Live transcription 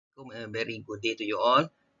Assalamualaikum, a very good day to you all.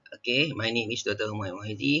 Okay, my name is Dr. Muhammad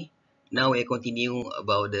Wahidi. Now we continue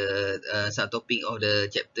about the subtopic of the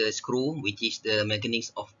chapter screw, which is the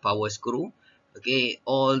mechanics of power screw. Okay,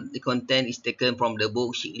 all the content is taken from the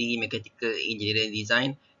book Shigley Mechanical Engineering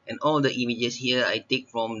Design, and all the images here I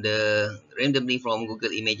take from the randomly from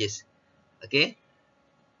Google Images. Okay,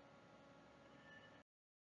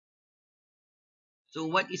 so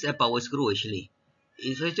what is a power screw actually?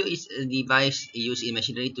 It also is a device used in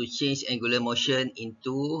machinery to change angular motion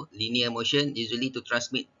into linear motion, usually to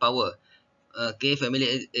transmit power. Okay, familiar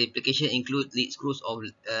application include lead screws of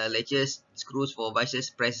latches, screws for vices,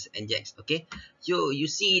 press, and jacks. Okay, so you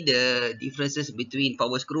see the differences between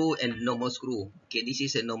power screw and normal screw. Okay, this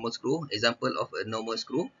is a normal screw. Example of a normal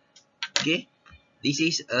screw. Okay, this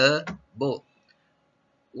is a bolt.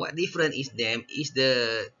 What different is them is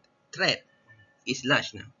the thread is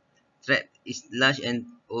large now. Thread is large and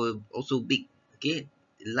also big. Okay,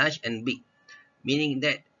 large and big, meaning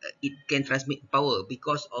that it can transmit power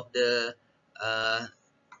because of the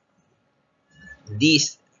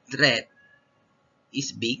this thread is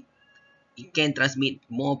big. It can transmit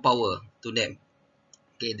more power to them.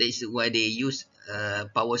 Okay, that is why they use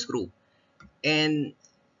power screw. And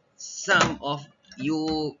some of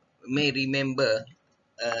you may remember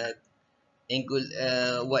uh,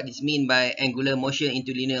 what is mean by angular motion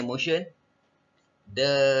into linear motion.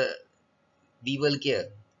 The bevel gear.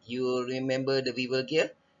 You remember the bevel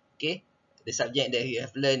gear? Okay, the subject that you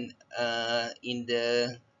have learned in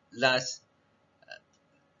the last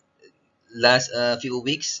few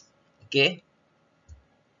weeks. Okay,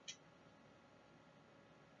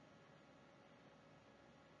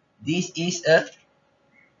 this is a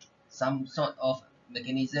some sort of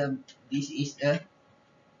mechanism. This is a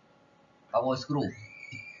power screw.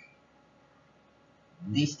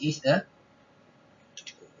 This is a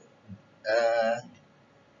uh,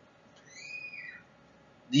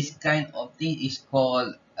 this kind of thing is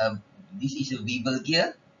called this is a bevel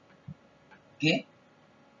gear. Okay,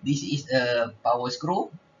 this is a power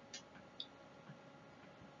screw.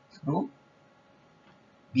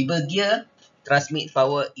 Bevel gear transmit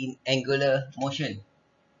power in angular motion.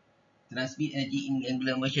 Transmit energy in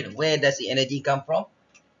angular motion. Where does the energy come from?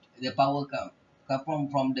 The power come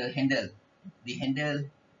from the handle. The handle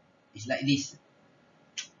is like this.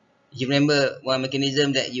 You remember one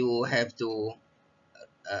mechanism that you have to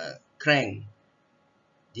crank.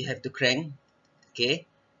 You have to crank, okay,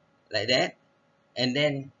 like that, and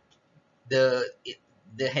then the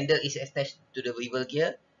handle is attached to the bevel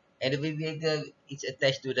gear, and the bevel gear is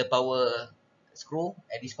attached to the power screw.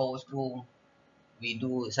 And this power screw, we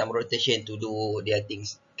do some rotation to do their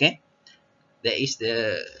things. Okay, that is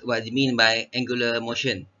the what you mean by angular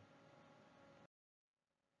motion.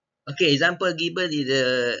 Okay, example given in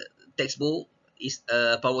the textbook is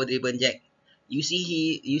a power driven jack. You see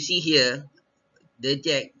here the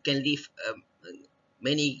jack can lift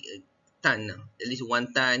many ton, at least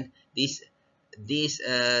 1 ton. This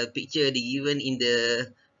picture they given in the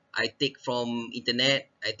I take from internet,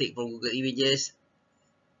 I take from Google Images.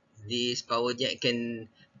 This power jack can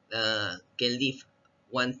lift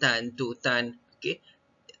 1 ton, 2 ton. Okay,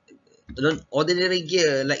 ordinary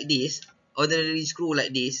gear like this, ordinary screw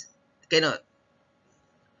like this cannot.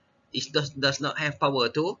 It does not have power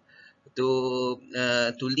to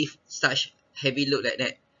lift such heavy load like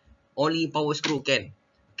that. Only power screw can.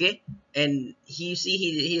 Okay, and you see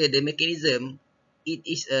here the mechanism. It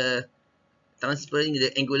is transferring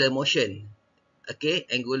the angular motion. Okay,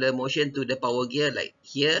 angular motion to the power gear like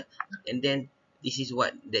here, and then this is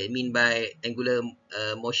what they mean by angular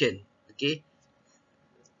motion. Okay,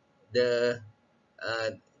 the uh,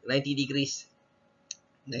 90 degrees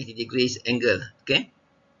 90 degrees angle. Okay,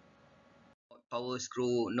 power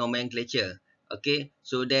screw nomenclature. Okay,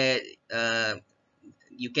 so that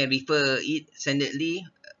you can refer it standardly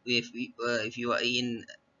if you are in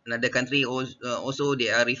another country. Also they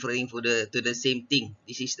are referring for the to the same thing.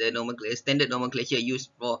 This is the standard nomenclature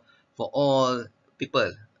used for all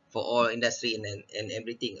people, for all industry and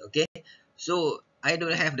everything. Okay, so I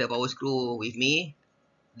don't have the power screw with me.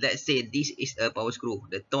 Let's say this is a power screw.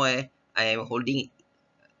 The toy I am holding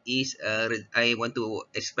is I want to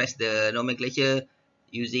express the nomenclature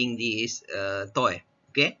using this toy.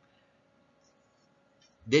 Okay,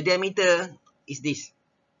 the diameter is this.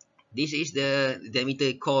 This is the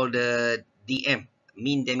diameter called the DM,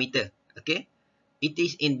 mean diameter. Okay, it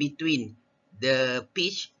is in between the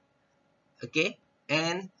pitch, okay,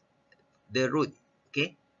 and the root.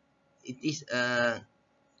 Okay, it is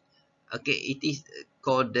okay, it is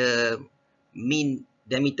called the mean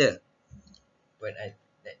diameter. When I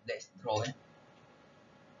let's draw.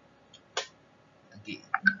 Okay,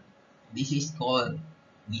 This is called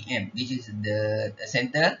dm. This is the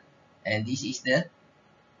center, and this is the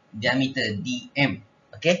diameter dm.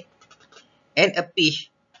 Okay, and a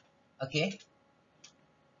pitch. Okay,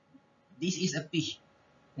 this is a pitch.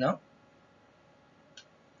 No,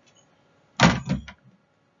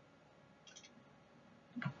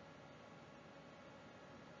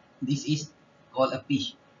 this is called a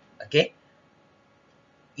pitch. Okay,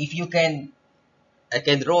 if you can, I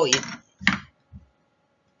can draw it.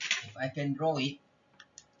 If I can draw it,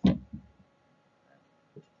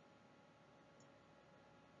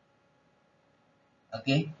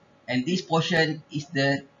 okay, and this portion is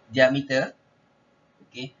the diameter,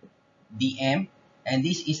 okay, dm, and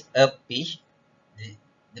this is a pitch, the,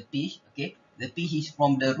 the pitch, okay, the pitch is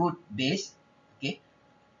from the root base, okay,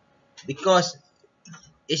 because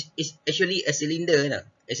it's actually a cylinder, nah,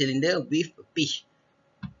 a cylinder with a pitch.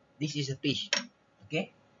 This is a pitch,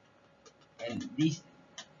 okay, and this,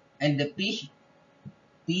 and the pitch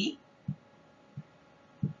p,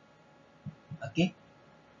 okay,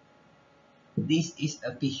 this is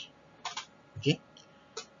a pitch, okay,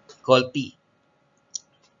 called p,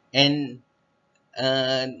 and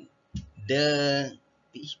uh, the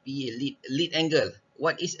pitch p, lead angle.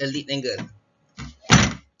 What is a lead angle?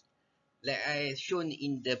 Like I shown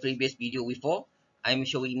in the previous video before, I'm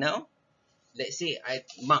showing now. Let's say I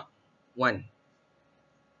mark 1,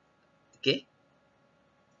 okay,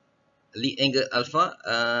 lead angle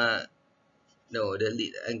alpha. No, the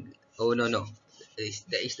lead angle, oh no, that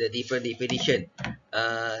is the different definition.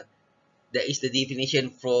 That is the definition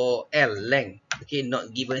for L, length. Okay,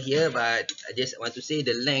 not given here, but I just want to say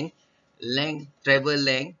the length, travel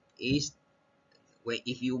length is when,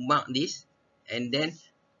 if you mark this and then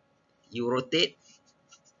you rotate,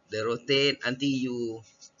 until you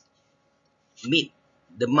meet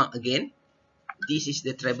the mark again. This is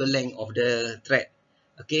the travel length of the thread,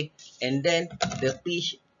 okay, and then the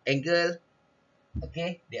pitch angle,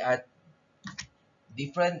 okay, they are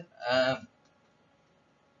different,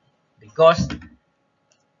 because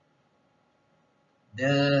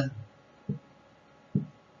the,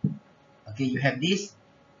 okay, you have this,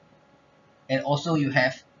 and also you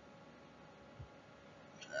have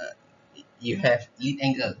lead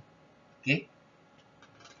angle, okay,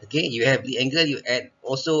 you have lead angle, you and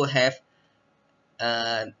also have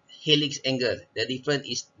helix angle. The difference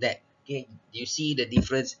is that, okay, you see the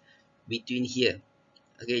difference between here.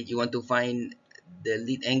 Okay, you want to find the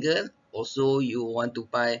lead angle, also you want to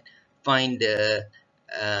find the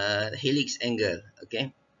helix angle.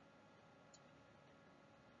 Okay,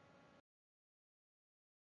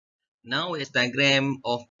 now it's diagram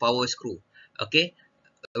of power screw. Okay,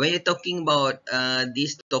 when you're talking about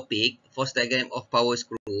this topic, force diagram of power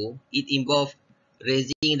screw, it involves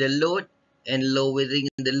raising the load and lowering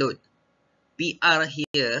the load. PR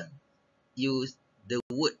here, use the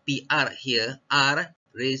word PR here. R,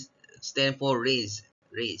 raise, stand for raise.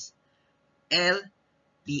 L,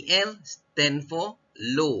 PL stand for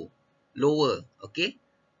lower. Okay,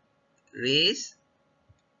 raise,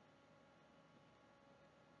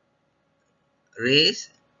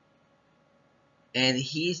 and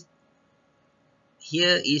here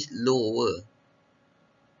is lower.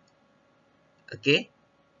 Okay,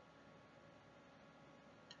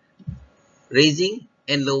 raising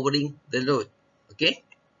and lowering the load. Okay,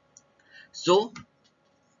 so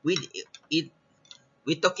with it,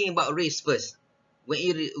 we're talking about raise first. When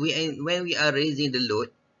we are raising the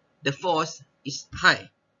load, the force is high,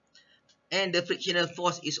 and the frictional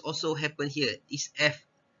force is also happen here. Is F.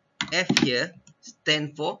 F here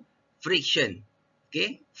stand for friction.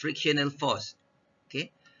 Okay, frictional force.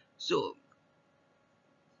 Okay, so,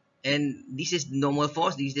 and this is normal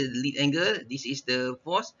force, this is the lead angle, this is the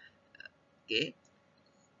force. Okay,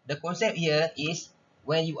 the concept here is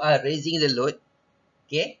when you are raising the load,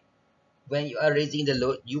 okay, when you are raising the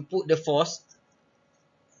load, you put the force,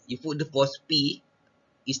 P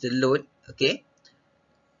is the load, okay,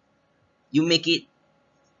 you make it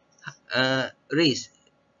raise,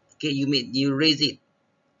 okay, you raise it,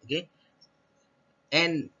 okay,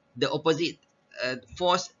 and the opposite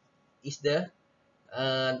force is the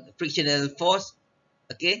frictional force,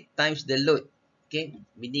 okay, times the load, okay,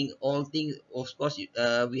 meaning all things, of course,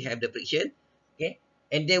 we have the friction, okay,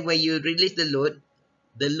 and then when you release the load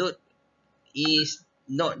is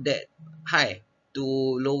not that high to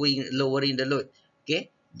lowering the load, okay,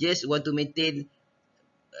 just want to maintain,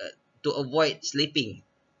 to avoid slipping,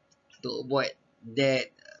 to avoid that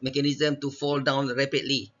mechanism to fall down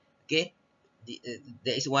rapidly, okay,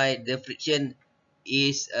 that is why the friction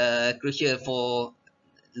is crucial for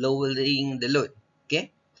lowering the load.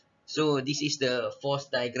 Okay, so this is the force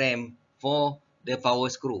diagram for the power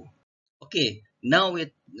screw. Okay, now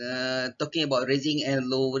we're talking about raising and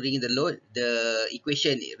lowering the load, the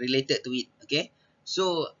equation related to it. Okay,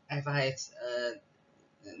 so I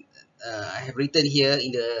have written here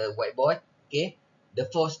in the whiteboard. Okay, the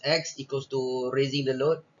force X equals to raising the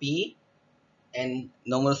load P, and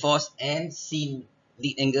normal force N sin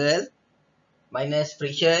lead angle minus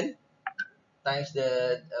friction times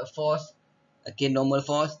the force, okay, normal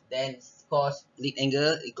force, then cos lead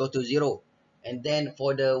angle equal to 0. And then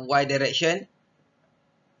for the y direction,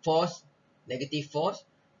 force, negative force.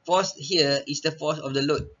 Force here is the force of the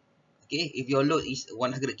load. Okay, if your load is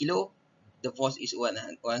 100 kilo, the force is 100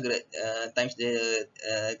 times the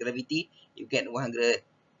gravity, you get 100,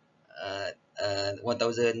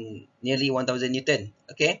 1000, nearly 1000 Newton.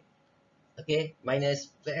 Okay, okay, minus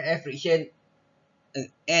F friction,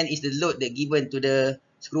 N is the load that given to the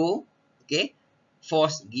screw. Okay,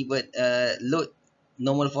 force given, load,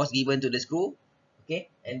 normal force given to the screw. Okay,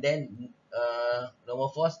 and then normal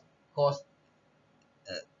force cos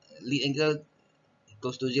uh, lead angle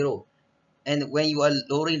equals to 0. And when you are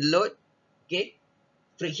lowering the load, okay,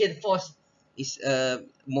 friction force is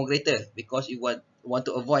more greater, because you want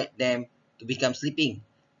to avoid them to become slipping,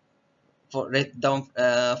 fall down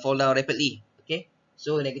rapidly. Okay,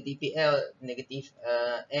 so negative PL, negative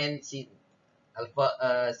N sin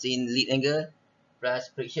alpha, sin lead angle, plus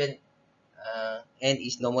friction, N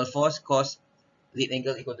is normal force cos lead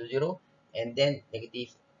angle equal to 0, and then negative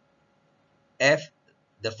F,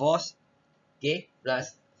 the force, okay,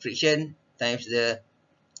 plus friction times the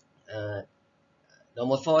uh,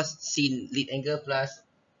 normal force sin lead angle plus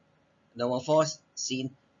normal force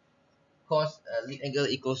sin cos lead angle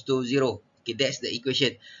equals to 0. Okay, that's the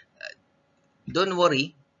equation. Don't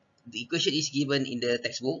worry, the equation is given in the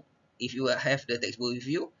textbook. If you have the textbook with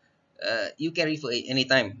you, you can refer it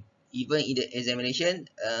anytime. Even in the examination,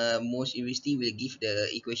 most university will give the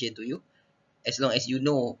equation to you, as long as you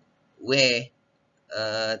know where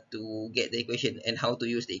to get the equation and how to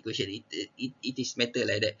use the equation. It is matter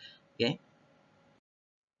like that. Okay.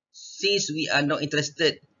 Since we are not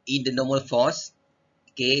interested in the normal force,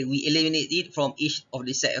 okay, we eliminate it from each of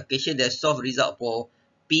the set equation. The solved result for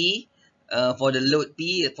P, for the load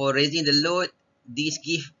P, for raising the load, this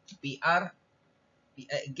give PR.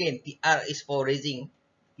 Again, PR is for raising.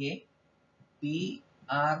 Okay,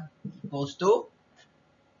 PR equals to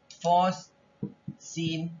force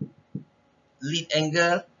sin lead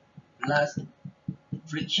angle plus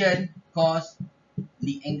friction cos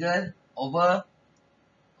lead angle over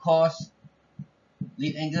cos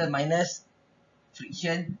lead angle minus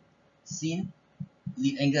friction sin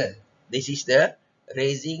lead angle. This is the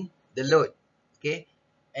raising the load. Okay,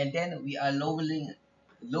 and then we are lower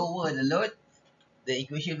the load. The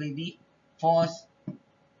equation will be force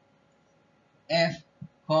F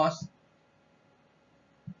cos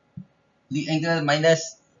lead angle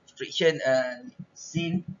minus friction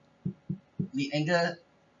sin lead angle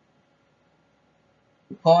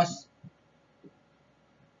cos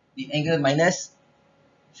lead angle minus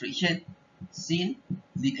friction sin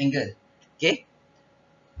lead angle. Okay,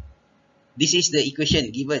 this is the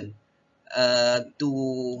equation given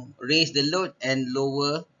to raise the load and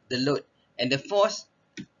lower the load. And the force,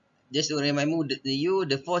 just to remind you,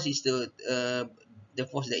 the force is the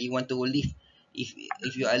force that you want to lift.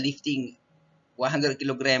 If you are lifting 100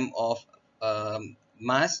 kilogram of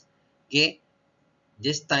mass, okay,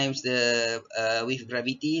 just times the with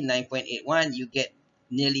gravity 9.81, you get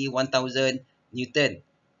nearly 1000 Newton.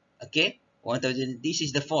 Okay, 1000. This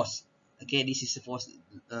is the force. Okay, this is the force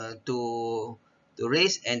to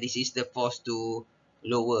raise, and this is the force to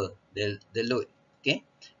lower the load. Okay,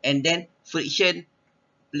 and then friction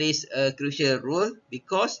plays a crucial role,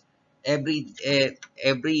 because every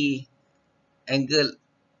angle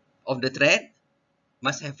of the thread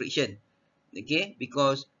must have friction. Okay,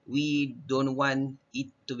 because we don't want it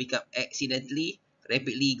to become accidentally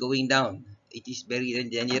rapidly going down. It is very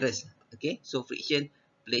dangerous. Okay, so friction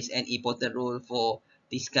plays an important role for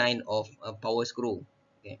this kind of power screw.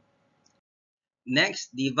 Okay,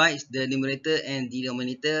 next, divides the numerator and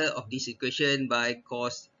denominator of this equation by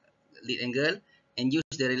cos lead angle, and use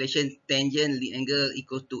the relation tangent lead angle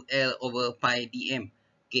equal to L over pi dm.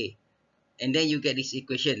 Okay, and then you get this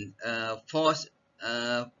equation, force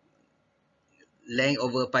length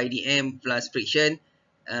over pi dm plus friction,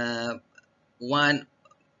 uh, 1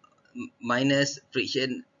 minus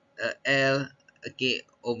friction, L, okay,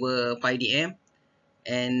 over pi dm.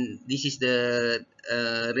 And this is the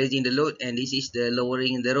raising the load, and this is the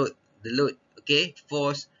lowering the load. Okay,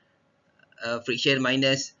 force, friction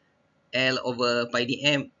minus L over pi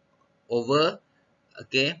dm over,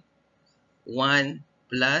 okay, 1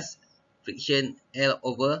 plus friction L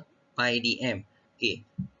over pi dm. Okay,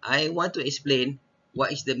 I want to explain what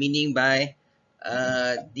is the meaning by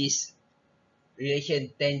this relation,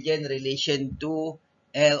 tangent relation to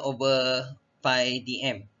L over pi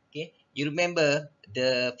dm. Okay, you remember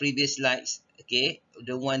the previous slides, okay,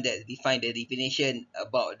 the one that defined the definition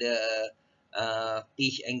about the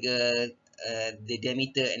pitch angle, the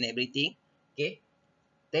diameter and everything. Okay,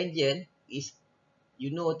 tangent is, you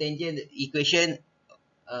know, tangent equation,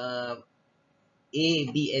 uh, a,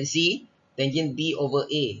 b and c, tangent b over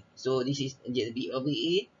a, so this is tangent b over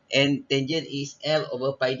a, and tangent is L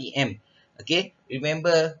over pi dm. Okay,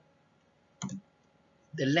 remember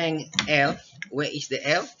the length L. Where is the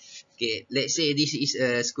L? Okay, let's say this is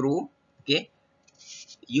a screw. Okay,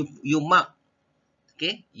 you mark.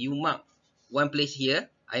 Okay, you mark one place here.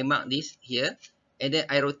 I mark this here, and then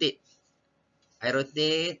I rotate. I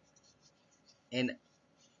rotate, and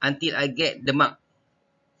until I get the mark,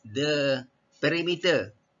 the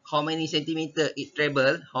perimeter, how many centimeter it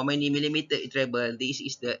travel, how many millimeter it travel. This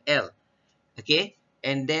is the L. Okay,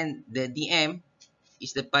 and then the dm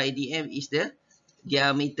is the pi dm is the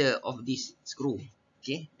diameter of this screw.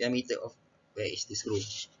 Okay, diameter of, where is the screw?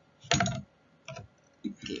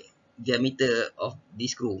 Okay, diameter of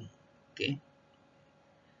this screw. Okay,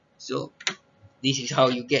 so this is how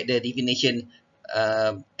you get the definition,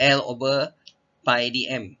 L over pi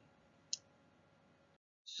dm.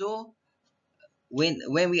 So when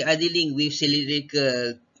we are dealing with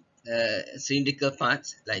cylindrical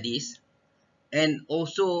parts like this, and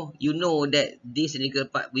also you know that this cylindrical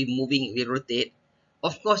part we moving, we rotate,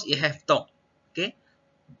 of course it have torque. Okay,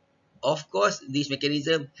 of course this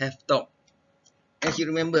mechanism have torque. As you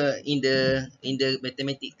remember in the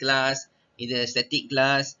mathematics class, in the static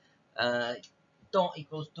class, torque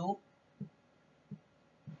equals to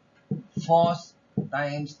force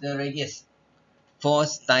times the radius.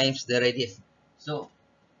 Force times the radius. So,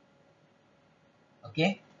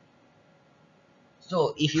 okay.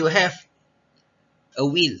 So if you have a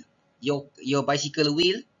wheel, your bicycle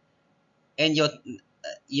wheel and your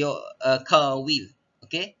car wheel,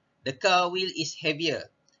 okay. The car wheel is heavier.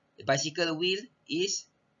 The bicycle wheel is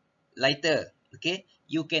lighter. Okay.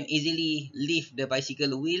 You can easily lift the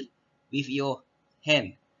bicycle wheel with your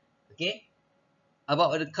hand. Okay.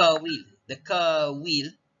 About the car wheel. The car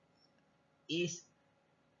wheel is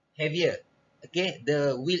heavier. Okay.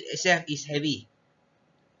 The wheel itself is heavy.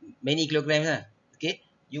 Many kilograms. Okay.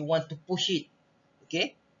 You want to push it.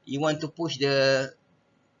 Okay. You want to push the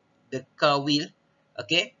car wheel.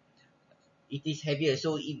 Okay. It is heavier.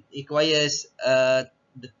 So it requires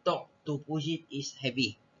the torque to push it is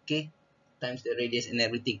heavy. Okay. Times the radius and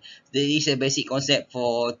everything. There is a basic concept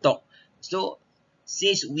for torque. So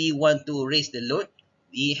since we want to raise the load,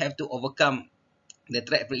 we have to overcome the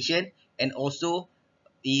track friction, and also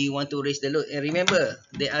we want to raise the load. And remember,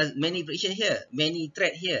 there are many friction here, many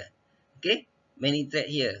thread here. Okay, many thread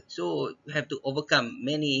here. So you have to overcome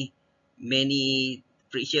many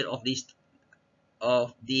friction of this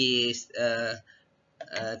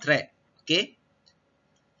thread. Okay,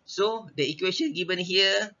 so the equation given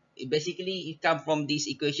here, basically it comes from this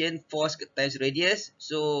equation, force times radius.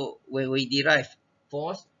 So when we derive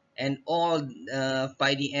force, and all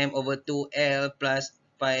pi dm over 2L plus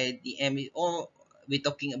pi dm is all, we're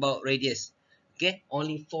talking about radius. Okay,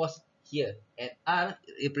 only force here, and R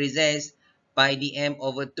represents pi dm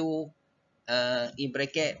over 2 in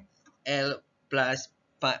bracket L plus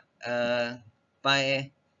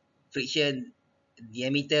pi friction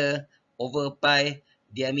diameter over pi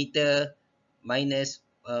diameter minus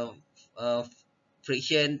uh,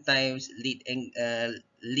 friction times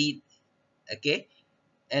lead. Okay,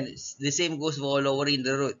 and the same goes for lowering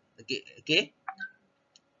the road. Okay, okay,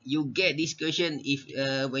 you get this question if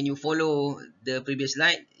when you follow the previous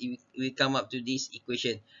slide, you will come up to this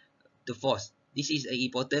equation, the force. This is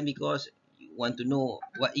important because you want to know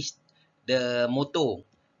what is the motor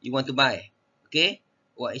you want to buy. Okay,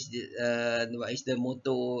 what is the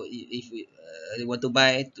motor if you want to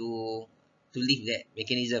buy to lift that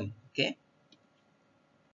mechanism. Okay,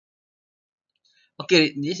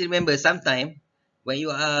 okay, just remember, sometime when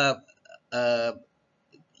uh,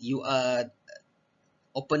 you are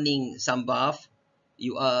opening some valve,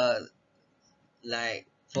 you are, like,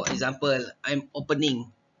 for example, I'm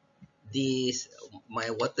opening this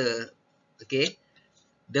my water. Okay,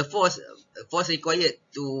 the force required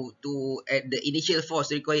to at the initial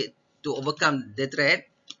force required to overcome the thread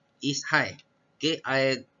is high. Okay,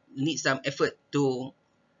 I need some effort to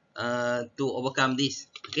overcome this.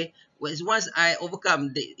 Okay, once I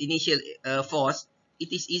overcome the initial force,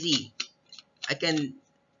 it is easy. I can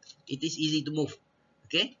it is easy to move.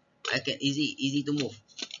 Okay, I can easy to move.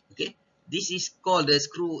 Okay, this is called the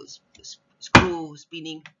screw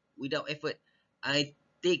spinning without effort. I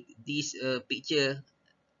take this picture,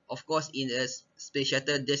 of course, in a space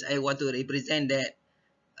shuttle. Just I want to represent that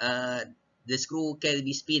the screw can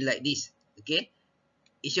be spin like this. Okay,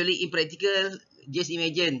 actually in practical, just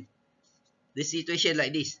imagine the situation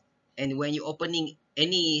like this. And when you opening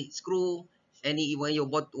any screw, when your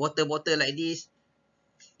water bottle like this,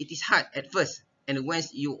 it is hard at first. And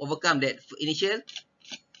once you overcome that initial,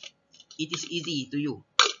 it is easy to you.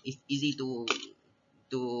 It's easy to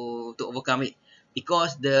overcome it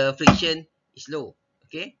because the friction is low.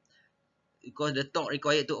 Okay, because the torque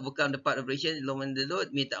required to overcome the part of friction low on the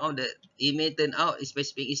load may turn out a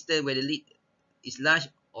specific instant where the lead is large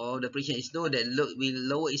or the friction is low, the load will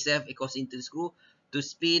lower itself causing the screw to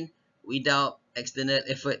spin without external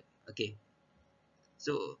effort. Okay,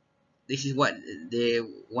 so this is what they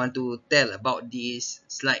want to tell about this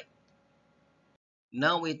slide.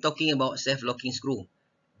 Now we're talking about self-locking screw.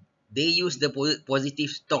 They use the positive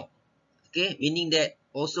torque. Okay, meaning that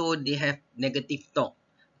also they have negative torque.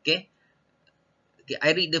 Okay, okay,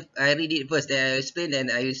 I read it first, then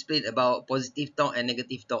I explain about positive torque and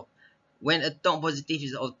negative torque. When a torque positive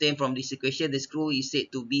is obtained from this equation, the screw is said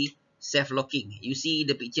to be self-locking. You see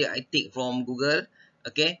the picture I take from Google.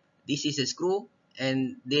 Okay, this is a screw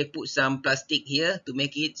and they put some plastic here to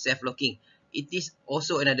make it self-locking. It is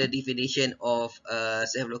also another definition of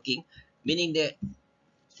self-locking, meaning that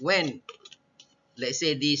when, let's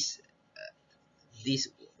say, this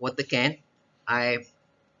water can, I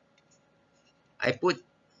put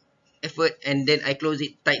effort and then I close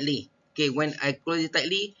it tightly. Okay, when I close it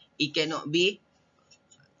tightly, it cannot be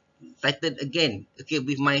tightened again. Okay,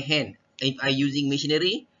 with my hand. If I using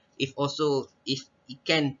machinery, if it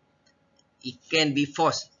can be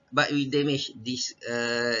forced, but will damage this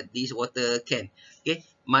water can. Okay,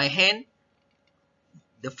 my hand,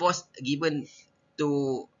 the force given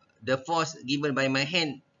by my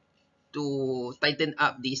hand to tighten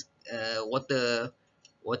up this water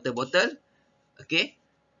bottle. Okay,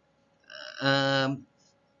 um,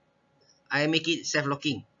 I make it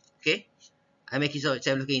self-locking. Okay, I make it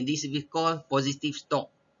self-locking. This we call positive torque.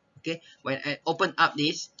 Okay, when I open up,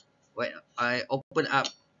 it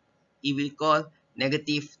will call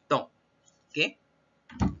negative torque. Okay,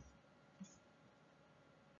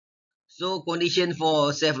 so condition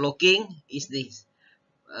for self-locking is this.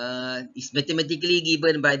 Is mathematically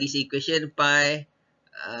given by this equation. Pi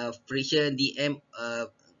friction dm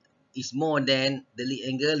is more than the lead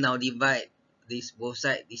angle. Now divide this both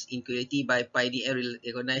side, this inequality, by pi dm.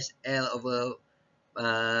 Recognize L over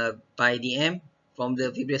pi dm. From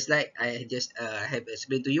the previous slide, I just have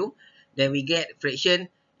explained to you. Then we get friction.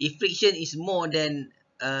 If friction is more than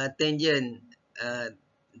tangent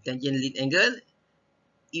lead angle,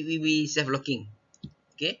 it will be self-locking.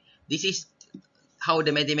 Okay, this is how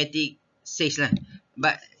the mathematics says lah.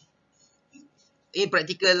 But in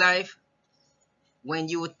practical life, when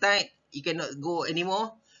you tight, you cannot go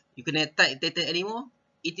anymore. You cannot tighten anymore.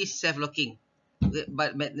 It is self-locking.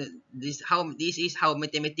 But this is how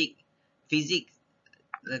mathematics, physics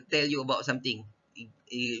tell you about something. It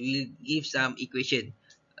will give some equation.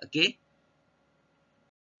 Okay.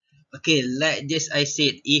 Okay. Like just I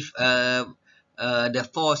said, if the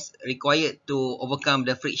force required to overcome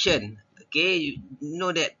the friction. Okay, you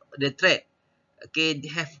know that the thread. Okay, they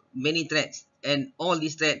have many threads, and all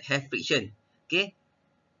these threads have friction. Okay,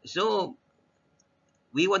 so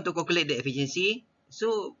we want to calculate the efficiency.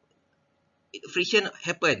 So friction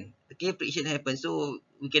happen. Okay, friction happen. So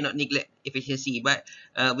we cannot neglect efficiency, but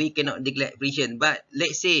we cannot neglect friction. But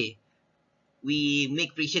let's say we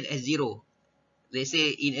make friction as 0. Let's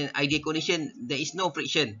say in an ideal condition there is no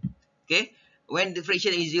friction. Okay, when the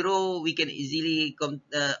friction is 0, we can easily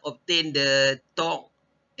obtain the torque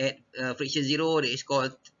at friction 0. That is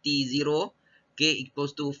called T0. Okay,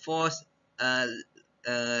 equals to force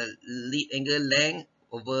lead angle length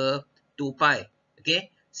over 2 pi.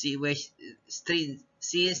 Okay, see where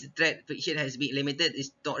since the thread friction has been limited,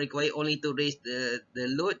 it's not required only to raise the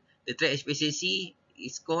load. The thread efficiency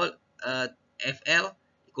is called FL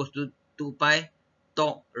equals to 2 pi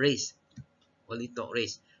torque raise. Only torque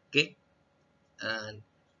raise. Okay.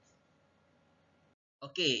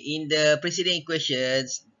 Okay, in the preceding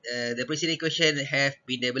equations, the preceding equation have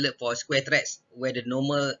been developed for square threads where the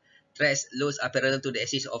normal threads loads are parallel to the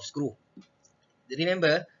axis of screw.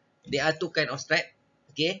 Remember, there are two kinds of thread.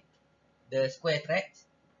 Okay, the square threads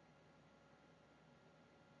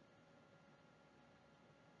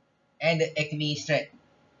and the Archimedes thread.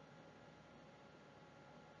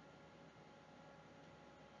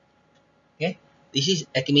 Okay, this is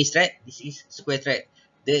Archimedes thread. This is square thread.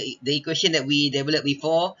 The equation that we developed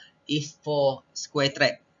before is for square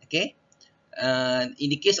thread. Okay, In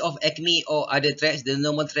the case of Acme or other threads, the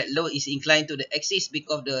normal thread load is inclined to the axis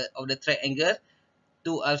because of the thread angle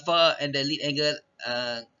to alpha and the lead angle.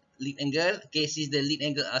 Lead angle. Okay, since the lead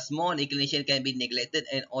angle are small, the inclination can be neglected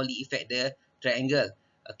and only affect the triangle.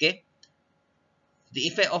 Okay, the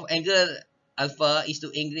effect of angle alpha is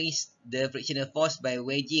to increase the frictional force by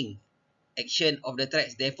wedging action of the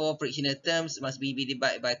threads. Therefore, frictional terms must be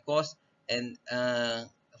divided by cos, and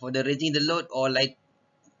for the raising the load or like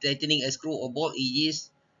tightening a screw or bolt,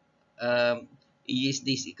 is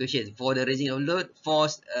this equation. For the raising of load,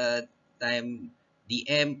 force time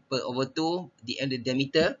dm per over 2, dm the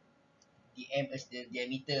diameter, dm is the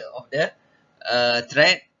diameter of the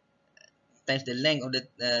thread, times the length of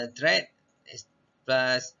the thread,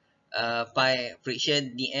 plus pi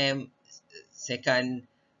friction dm second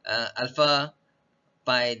alpha,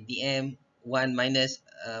 pi dm 1 minus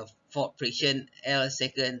force friction L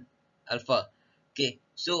second alpha. Okay,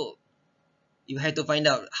 so you have to find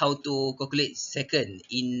out how to calculate second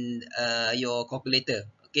in your calculator.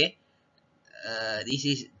 Okay, this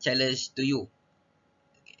is challenge to you.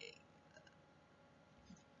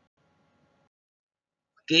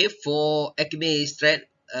 Okay, for Acme thread,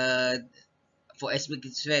 for Acme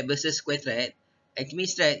thread versus square thread, Acme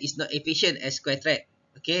thread is not efficient as square thread.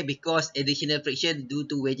 Okay, because additional friction due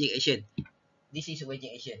to wedging action. This is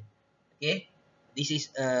wedging action. Okay, this is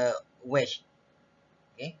a wedge.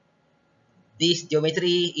 Okay, this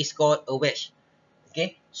geometry is called a wedge.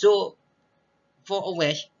 Okay, so for a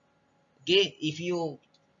wedge, okay, if you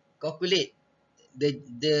calculate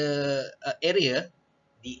the area,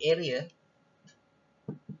 the area,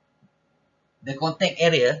 the contact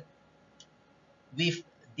area with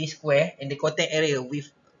this square and the contact area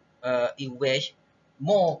with in wedge,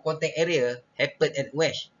 more contact area happen at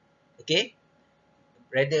wedge, okay,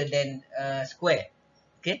 rather than square.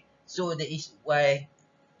 Okay, so that is why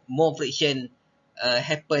more friction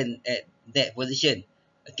happen at that position.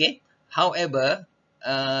 Okay, however,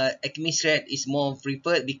 Acme thread is more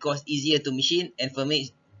preferred because easier to machine and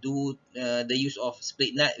permits do the use of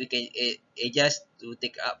split nut. We can adjust to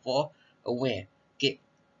take up for a wear. Okay,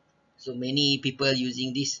 so many people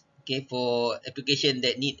using this. Okay, for application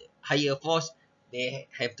that need higher force, they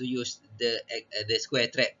have to use the square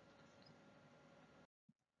thread.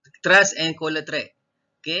 Truss and collar thread.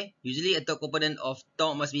 Okay, usually a torque component of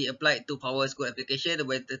torque must be applied to power screw application.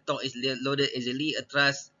 When the torque is loaded easily, a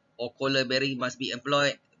truss or collar bearing must be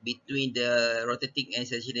employed between the rotating and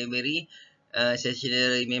stationary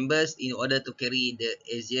members in order to carry the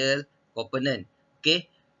axial component. Okay,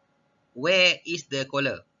 where is the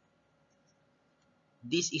collar?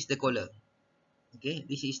 This is the collar. Okay,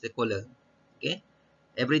 this is the collar. Okay,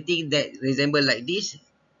 everything that resemble like this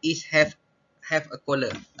is have a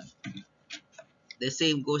collar. The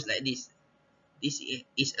same goes like this. This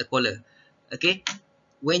is a collar. Okay,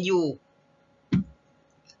 when you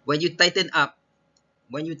when you tighten up,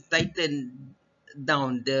 when you tighten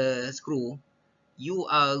down the screw, you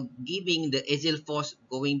are giving the axial force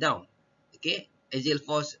going down. Okay, axial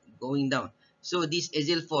force going down. So this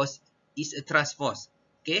axial force is a thrust force.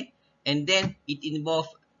 Okay, and then it involve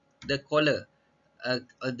the collar,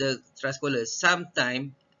 the thrust collar.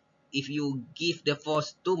 Sometime if you give the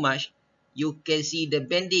force too much, you can see the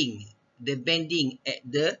bending at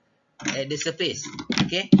the surface.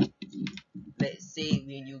 Okay, let's say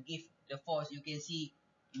when you give the force, you can see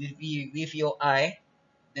with your eye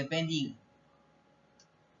the bending.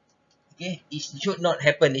 Okay, it should not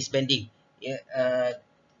happen, this bending. Yeah,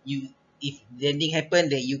 you, if bending happen,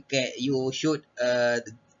 then you should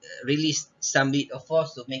release some bit of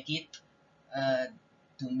force to make it a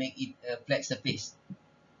flat surface.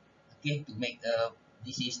 Okay, to make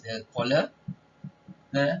this is the collar.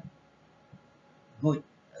 Good.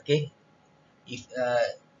 Okay, if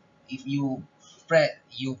you spread,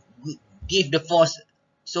 you give the force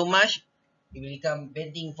so much, it will become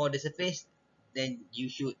bending for the surface, then you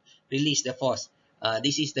should release the force.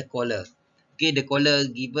 This is the collar. Okay, the collar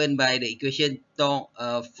given by the equation torque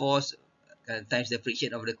force times the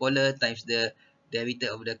friction of the collar times the diameter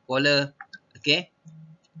of the collar. Okay,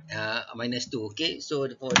 minus 2. Okay, so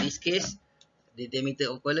for this case, the diameter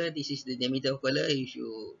of collar, this is the diameter of collar. If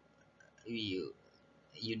you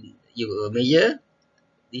you measure,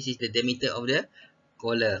 this is the diameter of the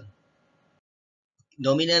collar.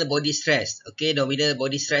 Nominal body stress. Okay, nominal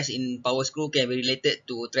body stress in power screw can be related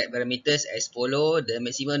to thread parameters as follow. The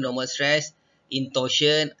maximum normal stress in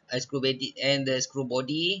torsion a screw body and the screw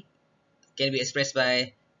body can be expressed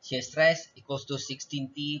by shear stress equals to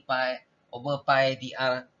 16T pi over pi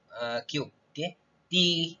dr cube. Okay,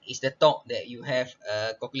 T is the torque that you have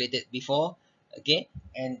calculated before. Okay,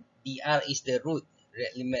 and dr is the root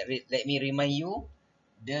let me remind you,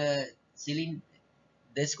 the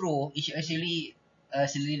the screw is actually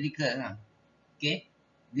cylindrical lah. Okay,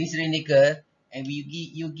 this cylindrical, and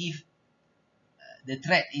you give the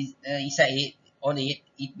thread is inside it, on it,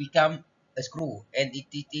 it become a screw, and it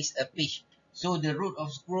is a pitch. So the root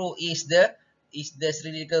of screw is the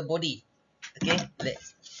cylindrical body. Okay,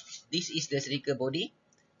 this is the cylindrical body.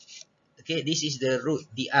 Okay, this is the root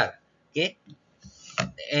dr. Okay,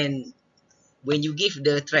 and when you give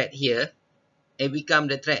the thread here, it become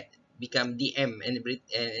the thread, become dm and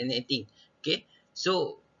anything. Okay,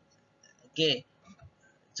 so okay,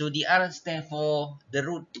 so dr stand for the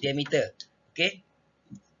root diameter. Okay,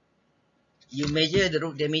 you measure the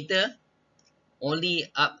root diameter only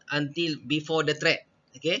up until before the thread.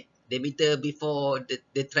 Okay, diameter before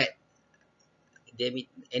the thread,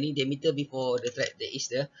 any diameter before the thread, that is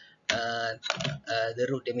the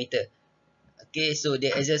root diameter. Okay, so the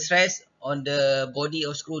exert stress on the body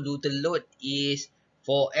of screw due to load is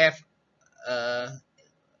 4F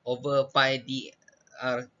over pi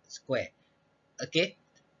dr square. Okay,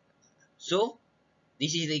 so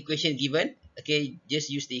this is the equation given. Okay, just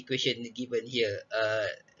use the equation given here.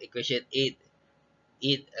 Equation 8.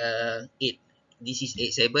 This is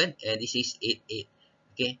 8, 7, and this is 8, 8.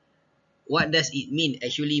 Okay, what does it mean?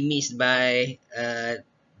 Actually means by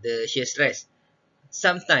the shear stress.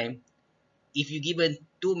 Sometimes, if you given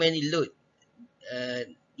too many load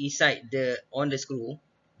inside on the screw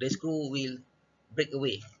will break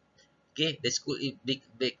away. Okay, the screw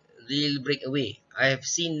will break away. I have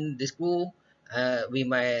seen the screw with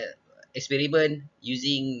my experiment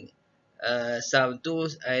using some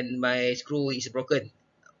tools, and my screw is broken.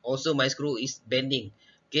 Also, my screw is bending.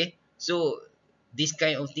 Okay, so this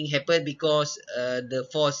kind of thing happen because the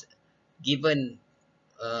force given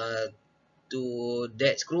uh, to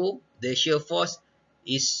that screw, the shear force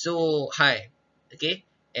is so high. Okay,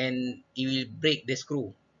 and it will break the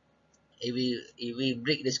screw. It will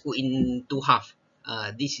break the screw into half.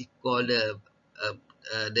 This is called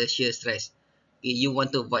the shear stress. Okay, you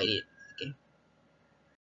want to avoid it. Okay,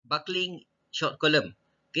 buckling short column.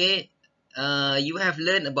 Okay, you have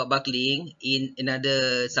learned about buckling in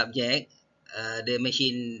another subject, the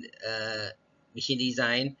machine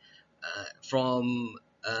design, from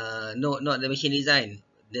no, not the machine design,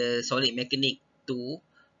 the solid mechanic 2,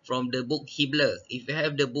 from the book Hibbeler. If you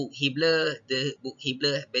have the book Hibbeler,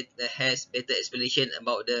 has better explanation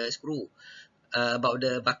about the screw, about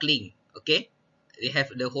the buckling. Okay, they have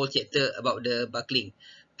the whole chapter about the buckling.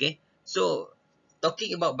 Okay, so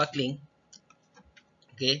talking about buckling.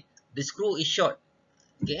 Okay, the screw is short.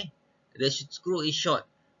 Okay, the screw is short,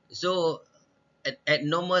 so at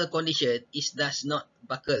normal condition it does not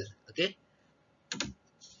buckle. Okay,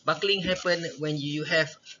 buckling happen when you have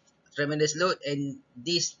tremendous load, and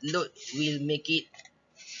this load will make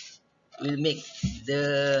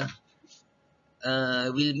the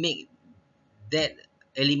will make that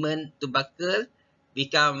element to buckle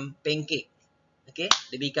become pancake. Okay,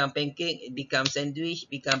 they become pancake, it become sandwich,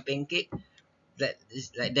 become pancake, that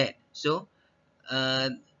is like that. So uh,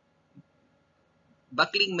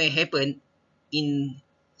 buckling may happen in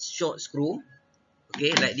short screw.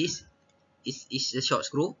 Okay, like this is a short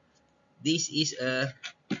screw. This is a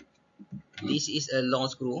long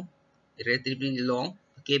screw, relatively long.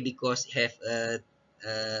 Okay, because have a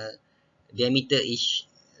diameter is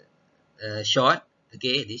short.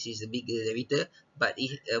 Okay, this is a bigger diameter, but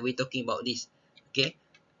if we're talking about this. Okay,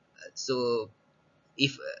 so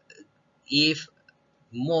if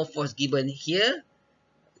more force given here,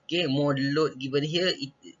 okay, more load given here,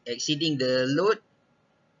 it exceeding the load,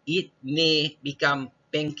 it may become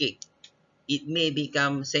pancake, it may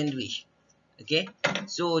become sandwich. Okay,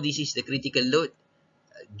 so this is the critical load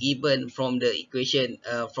given from the equation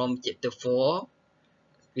from chapter 4.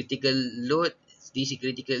 Critical load, this is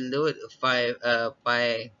critical load 5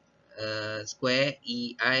 pi square.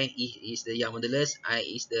 E is the Young modulus, I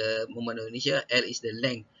is the moment of inertia, L is the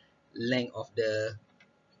length of the,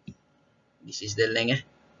 this is the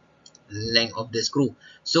length of the screw.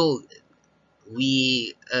 So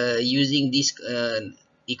we using this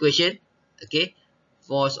equation. Okay,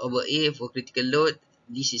 force over A for critical load,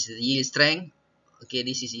 this is the yield strength. Okay,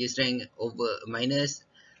 this is yield strength over minus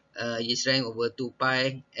yield strength over 2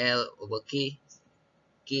 pi L over K.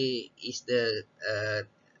 K is the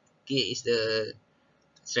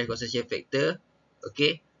strength concentration factor.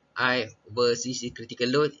 Okay, I over C is critical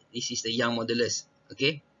load, this is the Young modulus.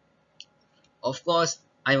 Okay, of course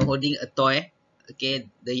I'm holding a toy. Okay,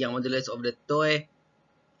 the Young modulus of the toy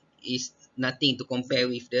is nothing to compare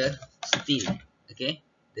with the steel. Okay,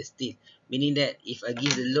 the steel, meaning that if I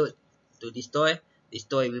give the load to this toy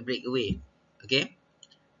will break away. Okay,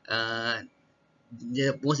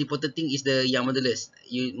 The most important thing is the young modulus.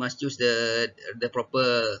 You must choose the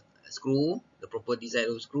proper screw, the proper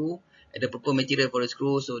design of screw, and the proper material for the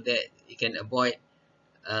screw, so that you can avoid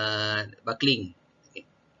buckling. Okay.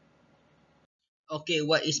 Okay,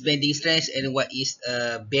 what is bending stress and what is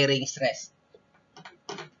bearing stress?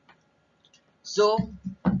 So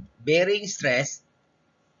bearing stress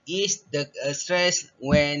is the stress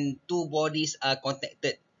when two bodies are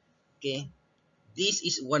contacted. Okay, this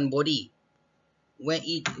is one body. When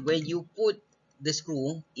you put the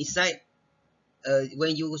screw inside,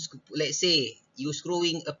 when you let's say you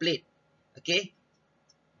screwing a plate, okay,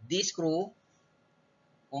 this screw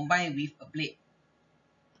combined with a plate.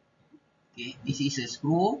 Okay, this is a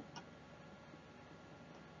screw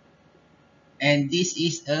and this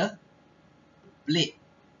is a plate.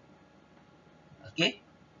 Okay,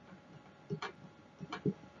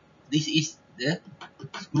 this is the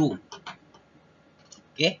screw.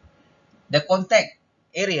 Okay, the contact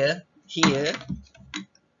area here,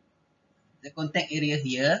 the contact area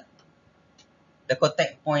here, the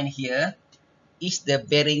contact point here is the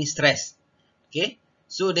bearing stress. Okay,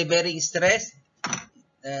 so the bearing stress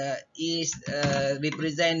is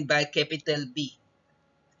represented by capital B.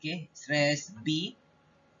 Okay, stress B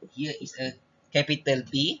here is a capital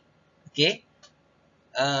B. Okay,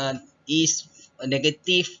 is a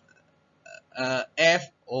negative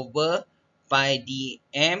F over pi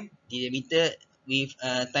dm diameter with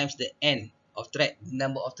times the n of thread,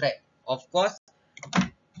 number of thread. Of course,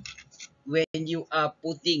 when you are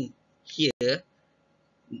putting here,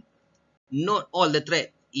 not all the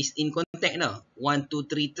thread is in contact now. 1, 2,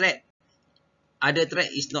 3 thread. Other thread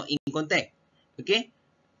is not in contact. Okay.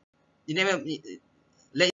 You never,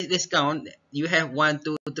 let's count. You have 1,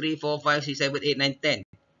 2, 3, 4, 5, 6, 7, 8, 9, 10.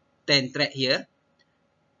 10 thread here.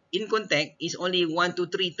 In contact is only 1, 2,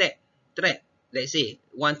 3 thread. Let's say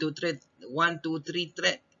 1, 2, 3, 1, 2, 3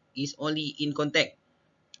 thread is only in contact.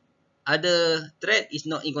 Other thread is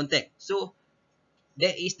not in contact. So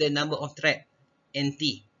that is the number of thread,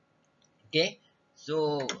 NT. Okay.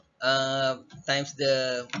 So times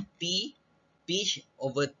the P, pitch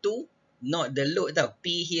over 2, not the load tau.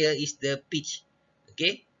 P here is the pitch.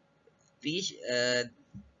 Okay. Pitch,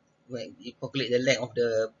 when you calculate the length of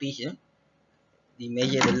the pitch, we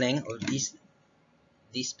measure the length of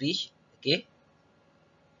this pitch. Okay.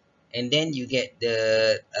 And then you get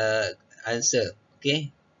the answer.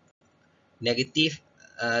 Okay. Negative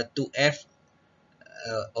 2F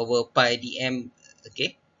over pi dm.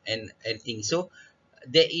 Okay. And everything. So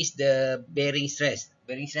that is the bearing stress.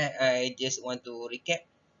 Bearing stress, I just want to recap.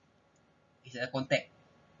 It's a contact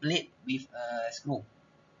plate with a screw.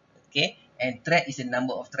 Okay. And thread is the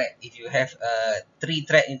number of thread. If you have 3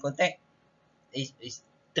 thread in contact, it's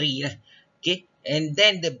 3 lah. Okay. And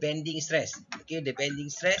then the bending stress. Okay. The bending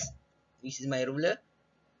stress, this is my ruler.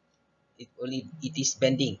 It is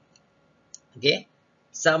bending. Okay.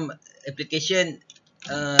 Some application,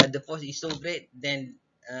 the force is so great, then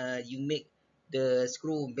you make the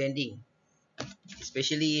screw bending,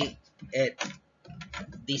 especially at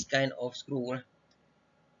this kind of screw.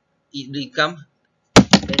 It will become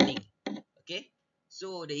bending. Okay.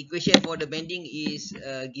 So the equation for the bending is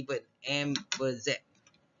given m per z.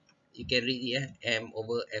 You can read it, m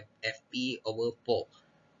over fp over 4.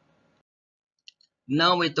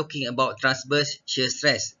 Now we're talking about transverse shear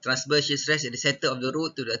stress. Transverse shear stress at the center of the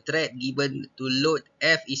root to the thread given to load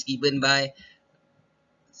F is given by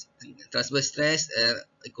transverse stress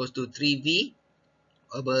equals to 3V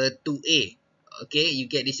over 2A. Okay, you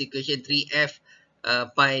get this equation 3F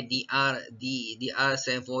pi dr. Dr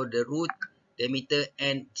stand for the root, diameter,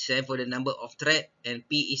 and stand for the number of thread, and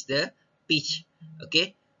P is the pitch.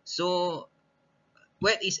 Okay, so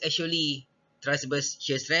what is actually transverse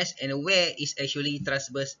shear stress and where is actually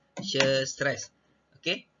transverse shear stress?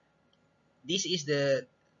 Okay, this is the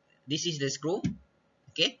screw.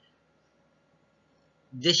 Okay,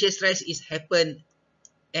 the shear stress is happen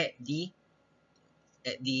at the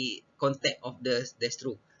contact of the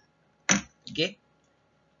screw. Okay,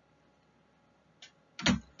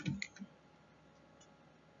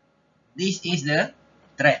 this is the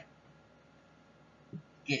thread.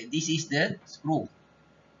 Okay, this is the screw.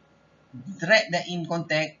 Thread that in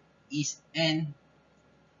contact is N.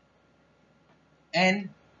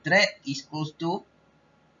 N thread is close to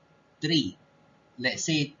 3. Let's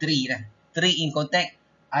say 3 lah. 3 in contact.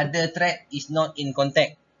 Other thread is not in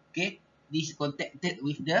contact. Okay, this contacted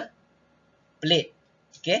with the plate.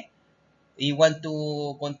 Okay, we want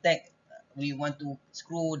to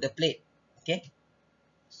screw the plate. Okay,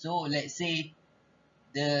 so let's say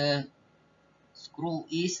the screw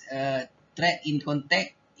is thread in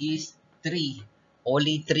contact is 3.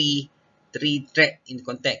 only three thread in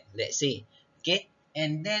contact, let's say. Okay,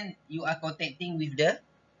 and then you are contacting with the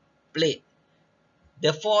plate.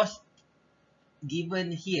 The force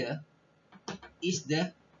given here is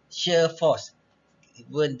the shear force.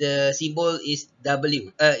 When the symbol is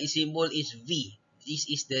W, symbol is V. This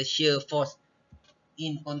is the shear force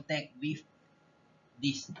in contact with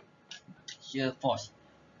this shear force.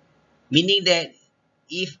 Meaning that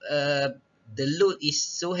if the load is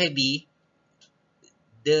so heavy,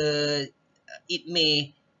 the it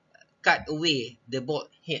may cut away the bolt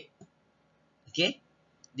head. Okay,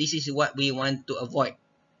 this is what we want to avoid.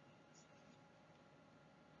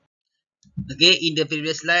 Okay, in the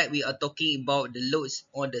previous slide, we are talking about the loads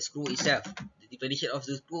on the screw itself. The definition of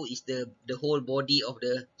the screw is the whole body of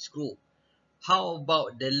the screw. How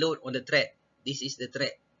about the load on the thread? This is the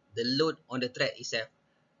thread, the load on the thread itself.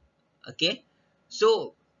 Okay,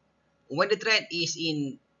 so when the thread is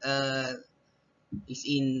in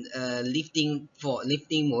lifting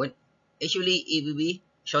mode, actually it will be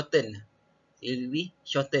shortened. It will be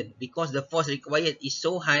shortened because the force required is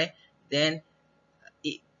so high. Then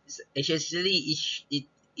it essentially it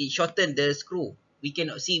shorten the screw. We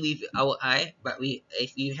cannot see with our eye, but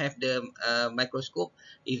if you have the microscope,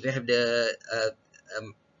 if you have the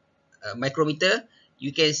um, micrometer,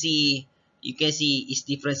 you can see its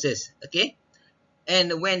differences. Okay,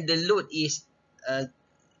 and when the load is uh,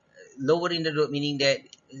 lowering the load, meaning that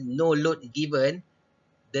no load given,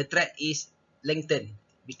 the thread is lengthened,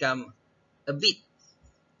 become a bit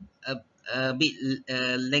a, a bit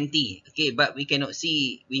lengthy. Okay, but we cannot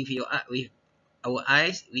see with our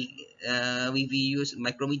eyes. If we use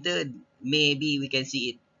micrometer, maybe we can see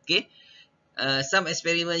it. Okay, some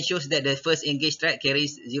experiment shows that the first engaged thread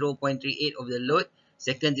carries 0.38 of the load,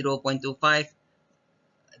 second 0.25,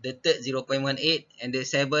 the third 0.18, and the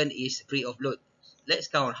seventh is free of load. Let's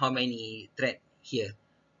count how many thread here.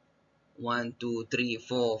 1, 2, 3,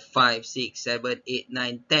 4, 5, 6, 7, 8,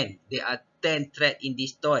 9, 10. There are 10 thread in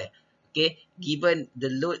this toy. Okay, given the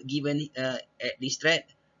load given at this thread,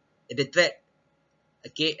 the thread,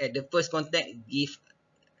 okay, at the first contact give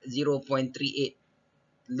 0.38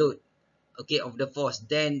 load, okay, of the force.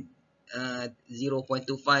 Then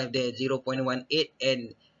 0.25, then 0.18,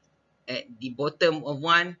 and at the bottom of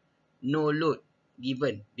one, no load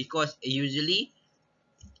given, because usually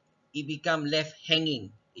it become left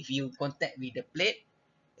hanging if you contact with the plate.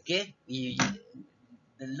 Okay, the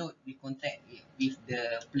load we contact with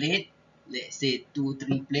the plate, let's say 2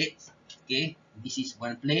 3 plates. Okay, this is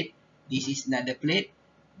one plate, this is another plate,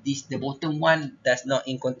 this the bottom one does not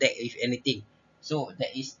in contact with anything, so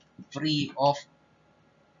that is free of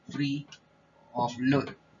free of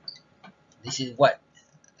load. This is what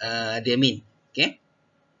they mean. Okay,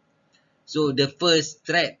 so the first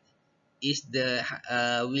thread is the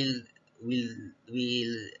will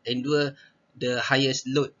will endure the highest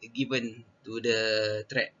load given to the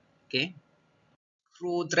thread. Okay,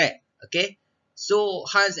 screw thread. Okay, so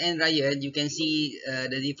Hans and Ryan, you can see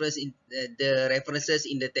the difference in the references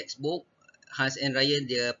in the textbook. Hans and Ryan,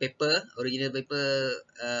 their paper, original paper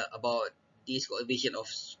about this coefficient of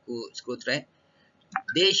screw thread.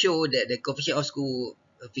 They show that the coefficient of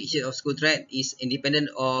screw thread is independent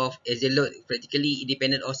of axial load, practically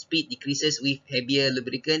independent of speed, decreases with heavier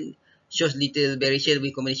lubricant, shows little variation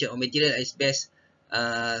with combination of material, is best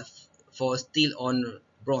for steel on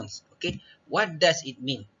bronze. Okay, what does it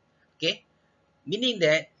mean? Okay, meaning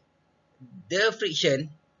that the friction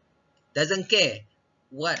doesn't care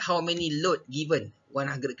how many load given,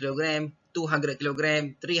 100 kilogram, 200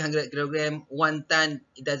 kilogram, 300 kilogram, 1 ton,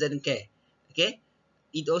 it doesn't care. Okay,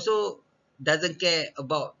 it also doesn't care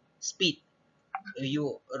about speed.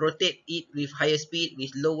 You rotate it with higher speed,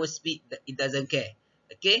 with lower speed, it doesn't care.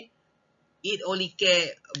 Okay, it only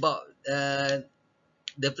care about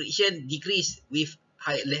the friction decrease with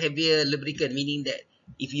heavier lubricant, meaning that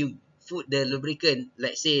if you put the lubricant,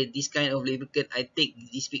 let's say this kind of lubricant, I take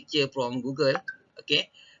this picture from Google. Okay,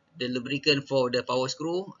 the lubricant for the power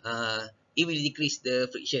screw, it will decrease the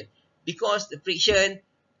friction, because the friction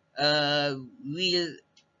will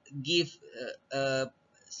give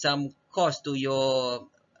some cost to your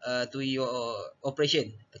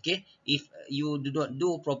operation. Okay, if you do not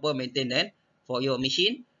do proper maintenance for your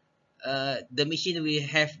machine, the machine will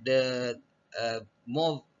have the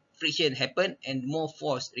more friction happen and more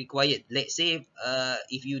force required. Let's say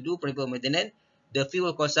if you do proper maintenance, the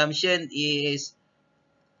fuel consumption is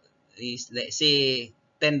let's say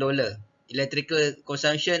 $10. Electrical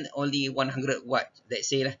consumption only 100 watts, let's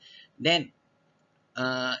say lah. Then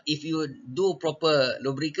if you do proper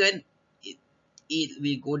lubricant, it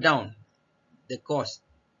will go down the cost.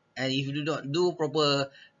 And if you do not do proper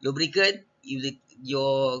lubricant,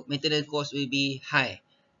 your maintenance cost will be high.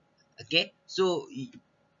 Okay, so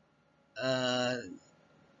uh,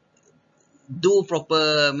 do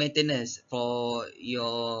proper maintenance for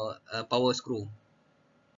your power screw.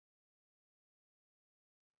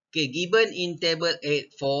 Okay, given in table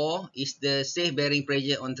 8.4 is the safe bearing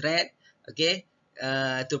pressure on thread. Okay,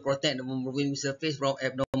 to protect the moving surface from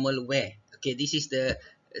abnormal wear. Okay, this is the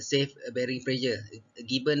safe bearing pressure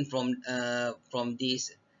given from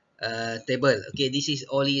this table. Okay, this is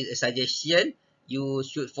only a suggestion. You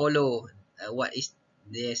should follow what is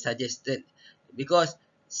the suggested, because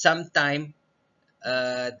sometime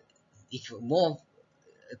if more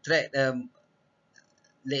thread,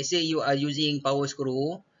 let's say you are using power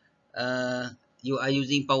screw, uh,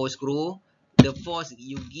 the force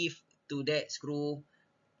you give to that screw,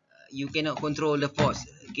 you cannot control the force.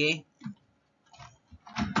 Okay,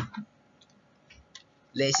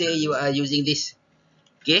 let's say you are using this.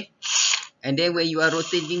 Okay, and then when you are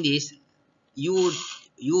rotating this, you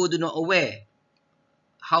do not aware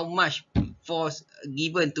how much force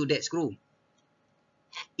given to that screw.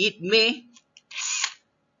 It may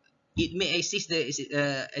exceed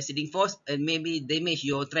the exceeding force and maybe damage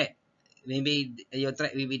your thread. Maybe your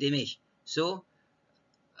thread will be damaged. So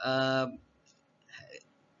uh,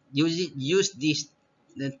 use this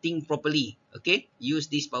thing properly. Okay, use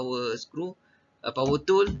this power screw, power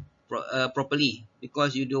tool properly,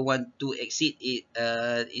 because you don't want to exceed it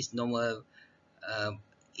its normal uh,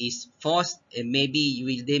 is force, and maybe you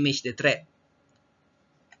will damage the thread.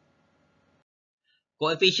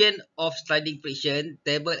 Coefficient of sliding friction.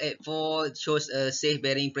 Table at 4 shows a safe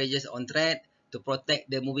bearing pressures on thread to protect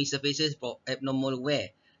the moving surfaces from abnormal wear.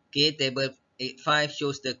 Okay, table 8.5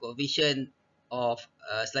 shows the coefficient of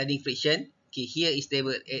sliding friction. Okay, here is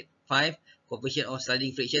table 8.5, coefficient of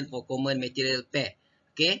sliding friction for common material pair.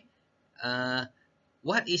 Okay, uh,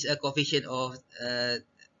 what is a coefficient of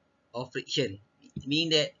friction? Meaning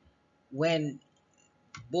that when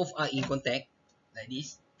both are in contact, like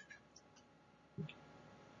this,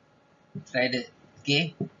 threaded.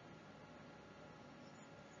 Okay,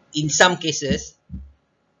 in some cases,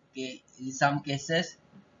 in some cases,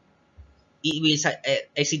 it will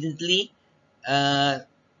accidentally uh,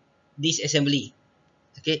 disassembly.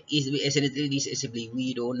 Okay, it will accidentally disassembly.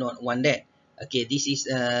 We do not want that. Okay, this is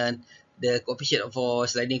the coefficient for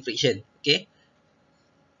sliding friction. Okay,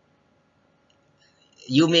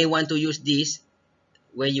 you may want to use this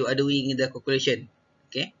when you are doing the calculation.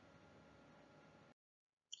 Okay,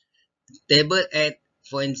 table at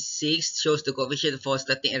point 6 shows the coefficient for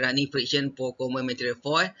starting and running friction for common material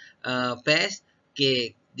foil pairs.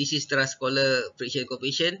 Okay, this is thrust collar friction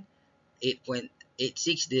coefficient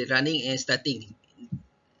 8.86, the running and starting.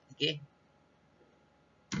 Okay,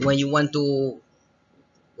 when you want to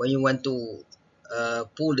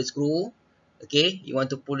pull the screw, okay, you want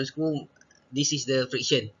to pull the screw, this is the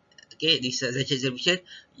friction. Okay, this is the friction.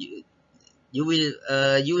 You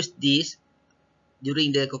will use this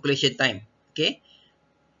during the calculation time. Okay,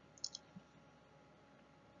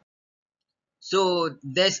 so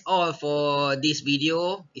that's all for this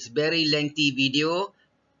video. It's very lengthy video,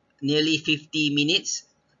 nearly 50 minutes.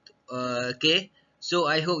 Okay, so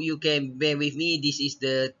I hope you can bear with me. This is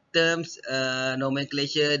the terms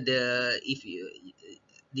nomenclature. If you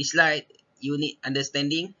this slide you need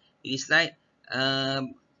understanding. This slide,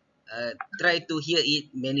 um, try to hear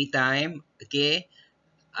it many times. Okay,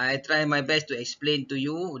 I try my best to explain to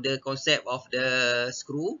you the concept of the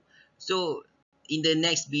screw. So in the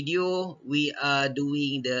next video we are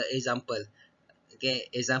doing the example. Okay,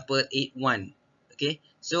 example 8.1. Okay,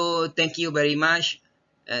 so thank you very much.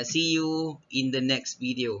 See you in the next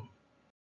video.